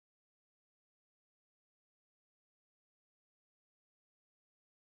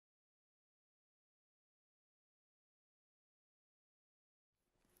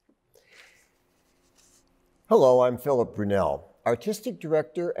Hello, I'm Philip Brunelle, Artistic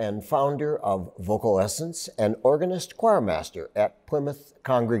Director and founder of Vocal Essence and organist choirmaster at Plymouth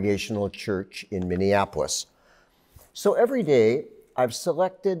Congregational Church in Minneapolis. So every day, I've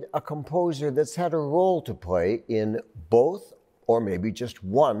selected a composer that's had a role to play in both or maybe just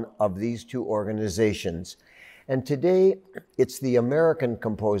one of these two organizations. And today, it's the American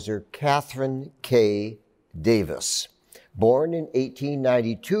composer Katherine K. Davis, born in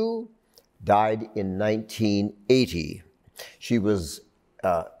 1892, died in 1980. She was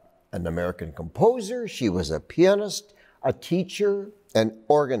an American composer, she was a pianist, a teacher, an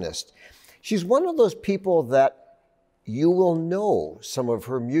organist. She's one of those people that you will know some of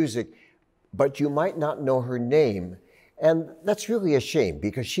her music, but you might not know her name. And that's really a shame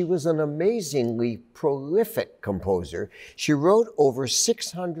because she was an amazingly prolific composer. She wrote over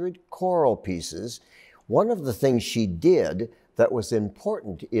 600 choral pieces. One of the things she did that was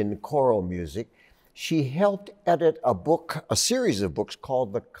important in choral music, she helped edit a series of books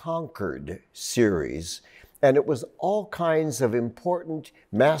called the Concord series. And it was all kinds of important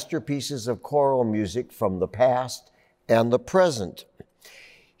masterpieces of choral music from the past and the present.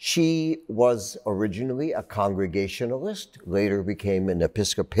 She was originally a Congregationalist, later became an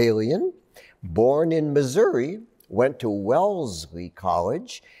Episcopalian, born in Missouri, went to Wellesley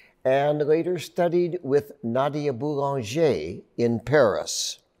College, and later studied with Nadia Boulanger in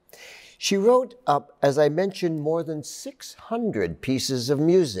Paris. She wrote, as I mentioned, more than 600 pieces of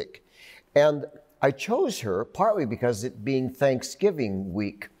music. And I chose her partly because it being Thanksgiving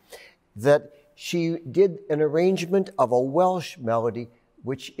week, that she did an arrangement of a Welsh melody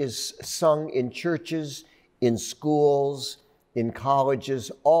which is sung in churches, in schools, in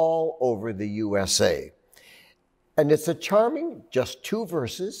colleges all over the USA. And it's a charming, just 2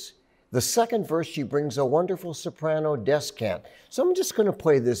 verses. The second verse, she brings a wonderful soprano descant. So I'm just going to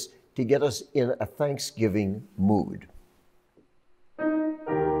play this to get us in a Thanksgiving mood.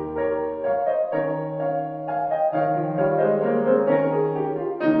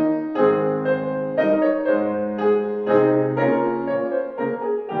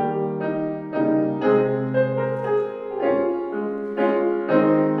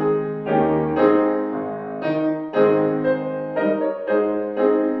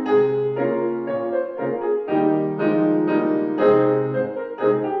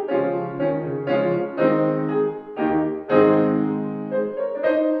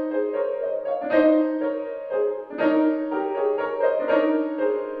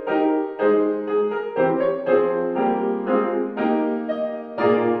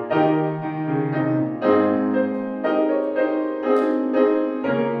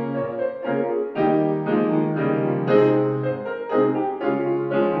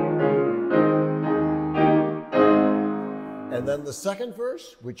 And then the second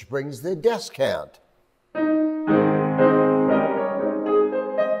verse, which brings the descant.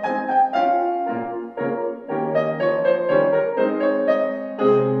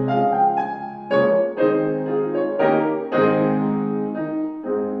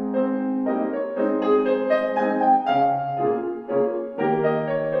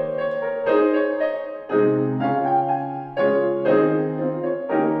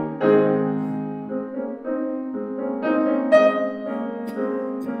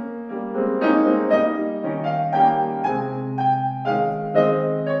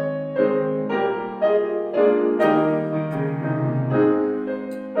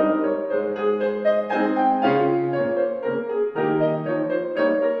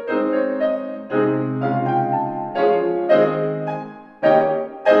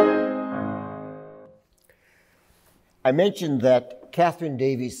 I mentioned that Katherine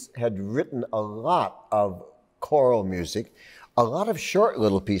Davis had written a lot of choral music, a lot of short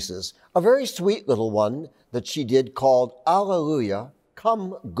little pieces, a very sweet little one that she did called Alleluia,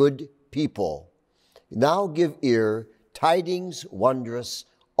 Come Good People. Now give ear, tidings wondrous,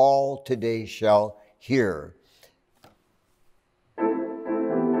 all today shall hear.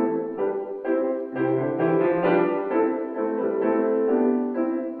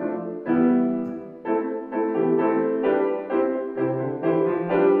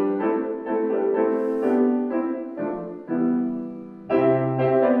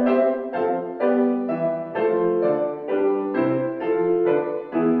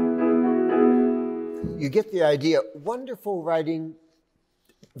 You get the idea. Wonderful writing,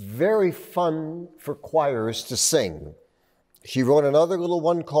 very fun for choirs to sing. She wrote another little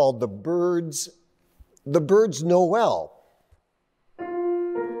one called The Birds Know Well.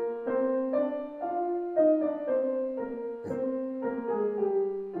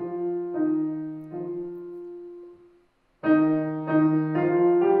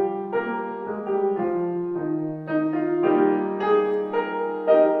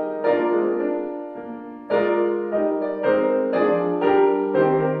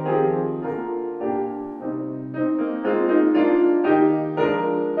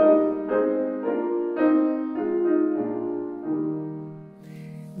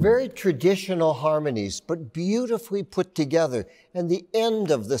 Very traditional harmonies, but beautifully put together. And the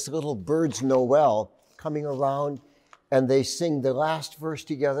end of this little Bird's Noel coming around, and they sing the last verse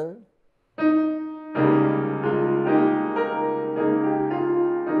together.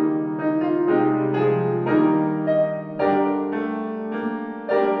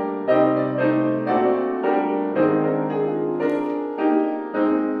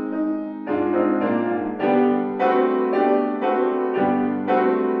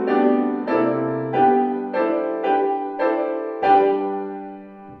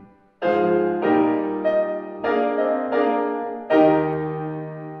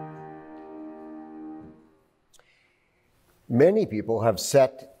 Many people have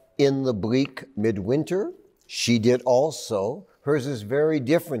sat in the bleak midwinter. She did also. Hers is very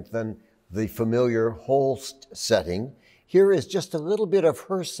different than the familiar Holst setting. Here is just a little bit of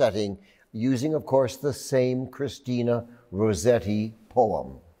her setting, using, of course, the same Christina Rossetti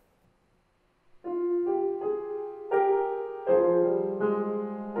poem.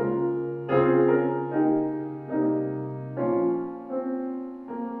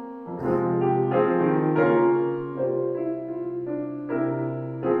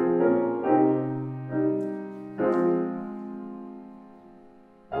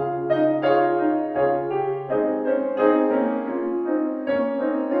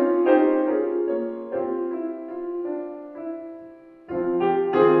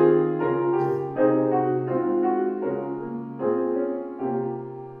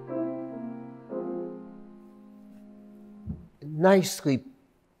 Nicely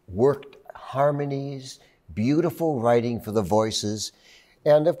worked harmonies, beautiful writing for the voices,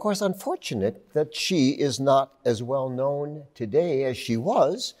 and of course unfortunate that she is not as well known today as she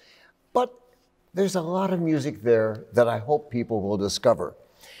was, but there's a lot of music there that I hope people will discover.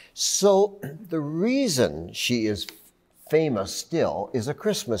 So the reason she is famous still is a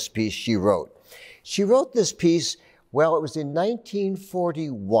Christmas piece she wrote. She wrote this piece, well, it was in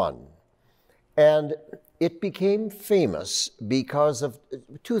 1941, and it became famous because of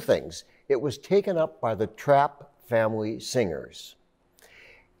two things. It was taken up by the Trapp family singers.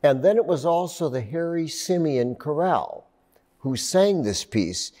 And then it was also the Harry Simeon Chorale who sang this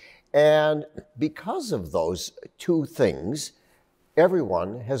piece. And because of those two things,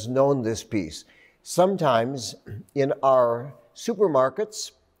 everyone has known this piece. Sometimes in our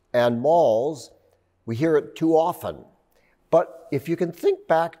supermarkets and malls, we hear it too often. But if you can think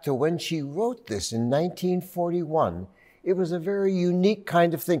back to when she wrote this in 1941, it was a very unique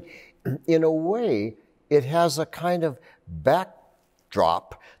kind of thing. In a way, it has a kind of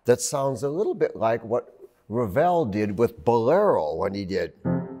backdrop that sounds a little bit like what Ravel did with Bolero when he did.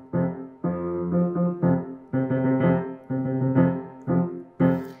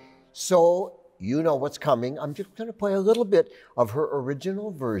 So you know what's coming. I'm just going to play a little bit of her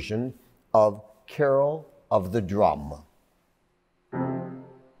original version of Carol of the Drum.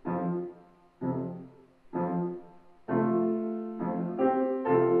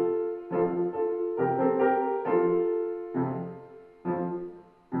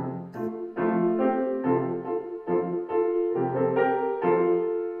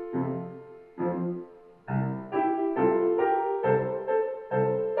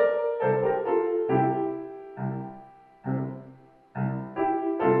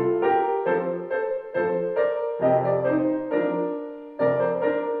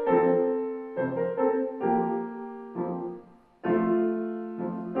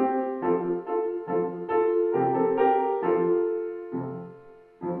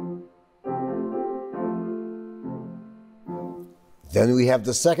 Then we have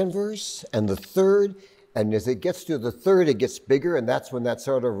the second verse and the third, and as it gets to the third, it gets bigger, and that's when that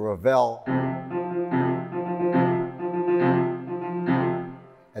sort of Ravel.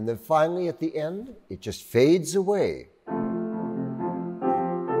 And then finally at the end, it just fades away.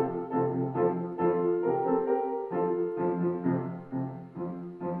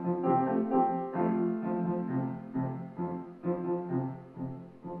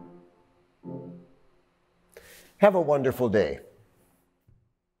 Have a wonderful day.